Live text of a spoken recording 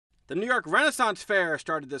The New York Renaissance Fair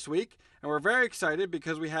started this week, and we're very excited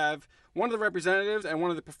because we have one of the representatives and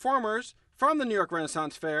one of the performers from the New York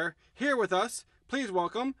Renaissance Fair here with us. Please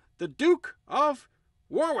welcome the Duke of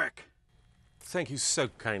Warwick. Thank you so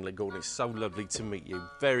kindly, Gordon. It's so lovely to meet you.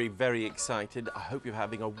 Very, very excited. I hope you're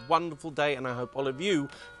having a wonderful day, and I hope all of you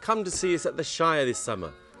come to see us at the Shire this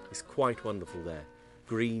summer. It's quite wonderful there.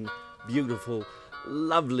 Green, beautiful,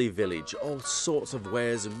 lovely village. All sorts of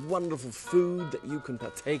wares and wonderful food that you can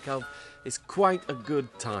partake of. It's quite a good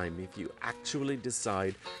time if you actually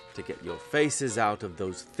decide to get your faces out of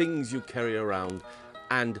those things you carry around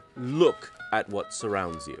and look at what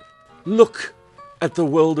surrounds you. Look at the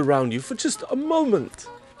world around you for just a moment.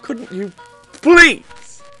 Couldn't you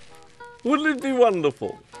please? Wouldn't it be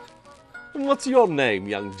wonderful? And what's your name,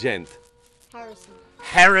 young gent? Harrison.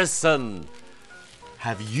 Harrison.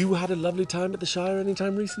 Have you had a lovely time at the Shire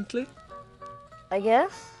anytime recently? I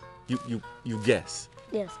guess. You guess?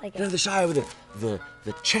 Yes, I guess. You know, the Shire with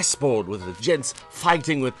the chessboard with the gents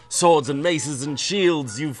fighting with swords and maces and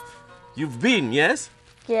shields. You've been, yes?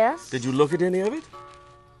 Yes. Did you look at any of it?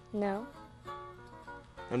 No.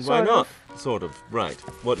 And why not? Sort of, right.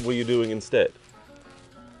 What were you doing instead?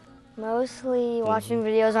 Mostly watching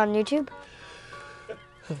videos on YouTube.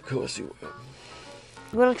 Of course you will.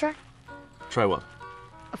 You want to try? Try what?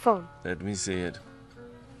 A phone. Let me see it.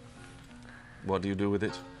 What do you do with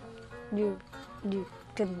it? You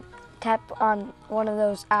can tap on one of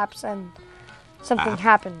those apps and something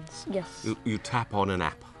happens. Yes. You tap on an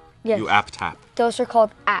app? Yes. You app tap? Those are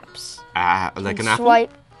called apps. Like an apple?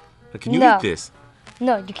 Swipe. Can you eat this?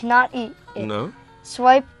 No, you cannot eat it. No?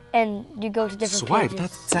 Swipe and you go to different Swipe?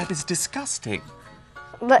 pages. That is disgusting.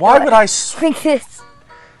 Why would I like this?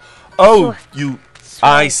 Oh, Swipe.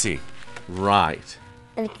 I see. Right.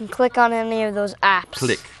 And you can click on any of those apps.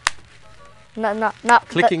 Click. Not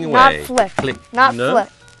clicking away. away. Not flip. Click. Not no?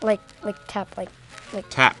 flip. Like tap. Like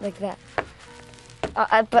tap. Like that.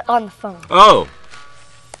 But on the phone. Oh.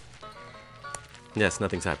 Yes,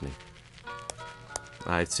 nothing's happening.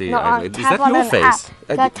 I see. No, Is that your face?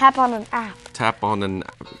 Tap on an app. Tap on an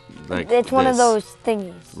like it's one this. of those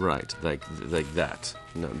thingies. Right, like that.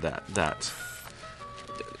 No, that.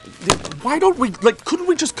 Why don't we couldn't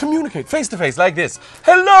we just communicate face to face like this?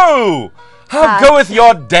 Hello! How goeth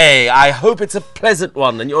your day? I hope it's a pleasant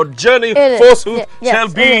one, and your journey forsooth shall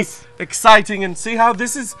be exciting. And see how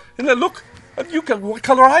this is. Look, what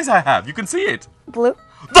color eyes I have. You can see it. Blue.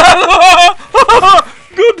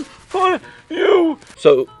 Good for you.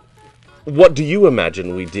 So, what do you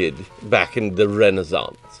imagine we did back in the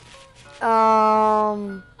Renaissance?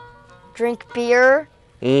 Drink beer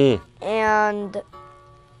and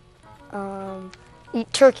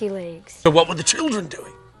eat turkey legs. So what were the children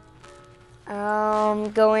doing?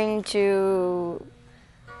 Going to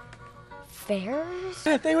fairs?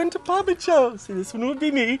 Yeah, they went to puppet shows. See, this one would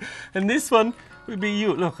be me, and this one would be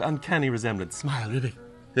you. Look, uncanny resemblance. Smile, Ruby.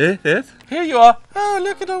 Yes? Here you are. Oh,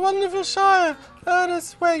 look at a wonderful Shire. Oh,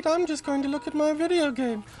 just wait. I'm just going to look at my video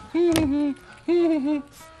game.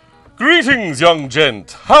 Greetings, young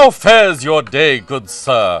gent. How fares your day, good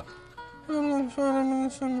sir?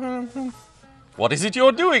 What is it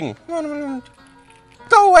you're doing?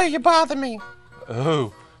 Go away, you bother me.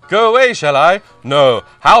 Oh, go away, shall I? No.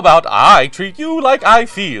 How about I treat you like I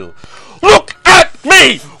feel? Look at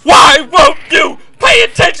me! Why won't you pay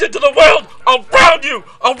attention to the world around you?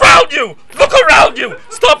 Around you! Look around you!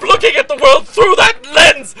 Stop looking at the world through that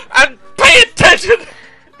lens and pay attention!